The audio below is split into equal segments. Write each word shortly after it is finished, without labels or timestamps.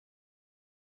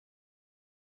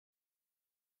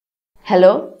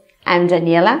Hello, I'm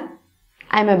Daniela.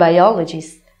 I'm a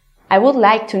biologist. I would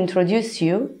like to introduce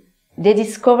you the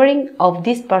discovering of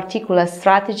this particular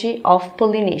strategy of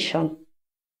pollination.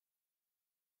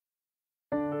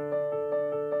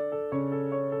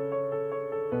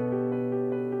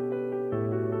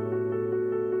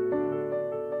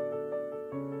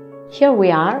 Here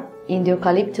we are in the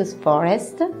eucalyptus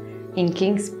forest in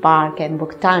Kings Park and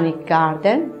Botanic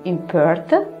Garden in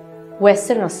Perth,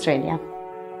 Western Australia.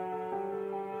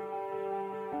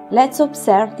 Let's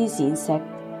observe this insect.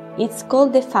 It's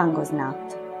called the fungus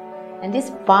gnat and is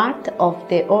part of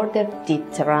the order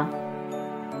Diptera,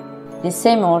 the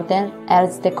same order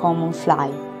as the common fly.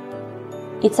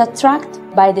 It's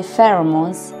attracted by the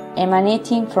pheromones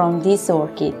emanating from this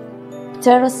orchid,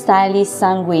 Pterostylis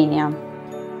sanguinea,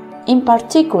 in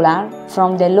particular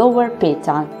from the lower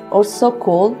petal, also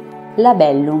called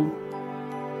labellum.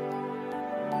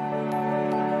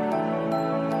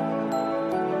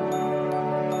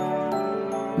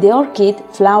 The orchid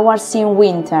flowers in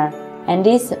winter and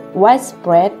is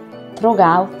widespread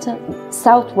throughout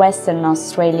southwestern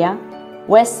Australia,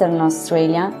 Western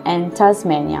Australia and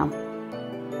Tasmania.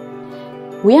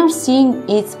 We are seeing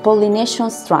its pollination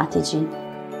strategy.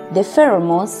 The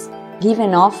pheromones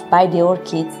given off by the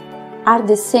orchids are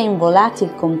the same volatile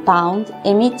compound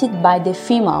emitted by the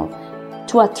female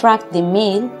to attract the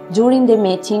male during the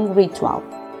mating ritual.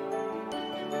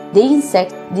 The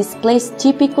insect displays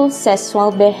typical sexual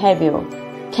behavior,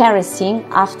 caressing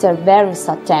after various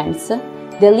attempts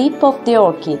the lip of the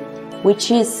orchid,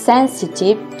 which is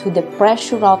sensitive to the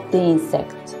pressure of the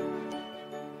insect.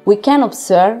 We can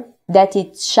observe that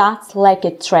it shuts like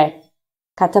a trap,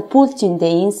 catapulting the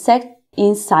insect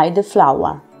inside the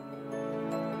flower.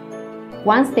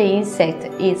 Once the insect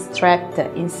is trapped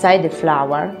inside the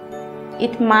flower,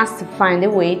 it must find a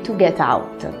way to get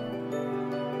out.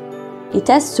 It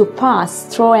has to pass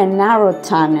through a narrow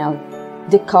tunnel,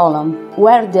 the column,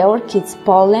 where the orchid's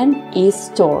pollen is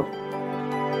stored.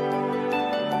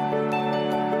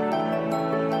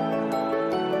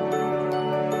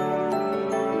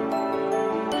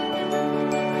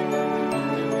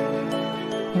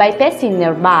 By passing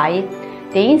nearby,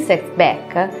 the insect's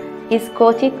back is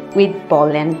coated with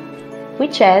pollen,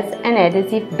 which has an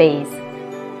adhesive base.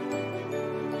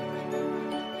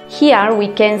 Here we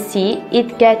can see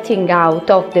it getting out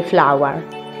of the flower,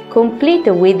 complete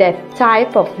with a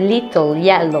type of little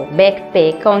yellow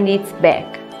backpack on its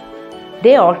back,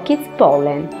 the orchid's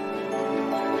pollen.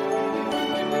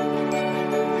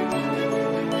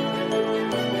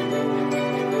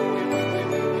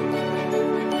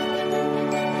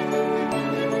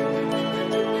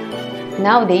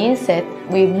 Now the insect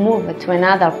will move to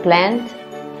another plant,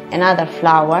 another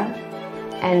flower,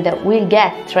 and will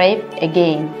get trapped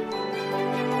again.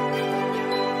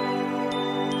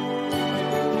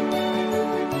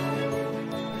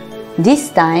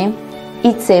 This time,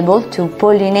 it's able to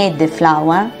pollinate the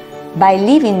flower by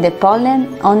leaving the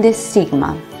pollen on the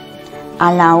stigma,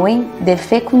 allowing the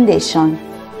fecundation.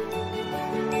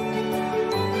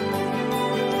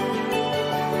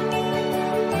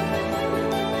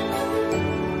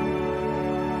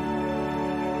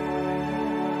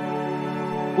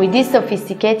 With this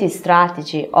sophisticated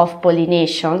strategy of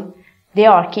pollination, the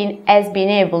orchid has been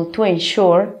able to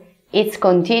ensure its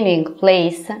continuing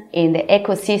place in the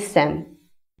ecosystem